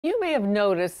You may have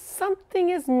noticed something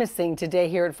is missing today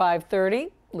here at 5:30.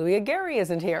 Louis Aguirre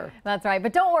isn't here. That's right,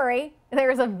 but don't worry,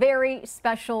 there's a very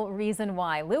special reason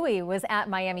why. Louis was at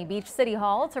Miami Beach City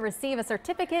Hall to receive a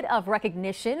certificate of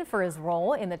recognition for his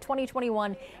role in the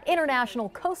 2021 International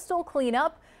Coastal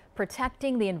Cleanup.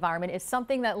 Protecting the environment is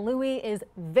something that Louis is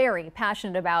very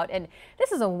passionate about, and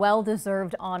this is a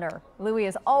well-deserved honor. Louis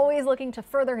is always looking to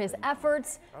further his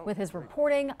efforts with his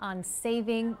reporting on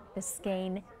saving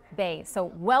Biscayne Bay,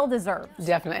 so well-deserved.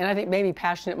 Definitely, and I think maybe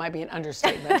passionate might be an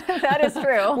understatement. That is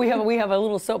true. We have a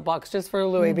little soapbox just for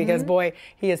Louis because boy,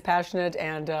 he is passionate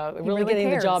and really getting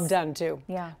cares. the job done too.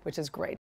 Yeah, which is great.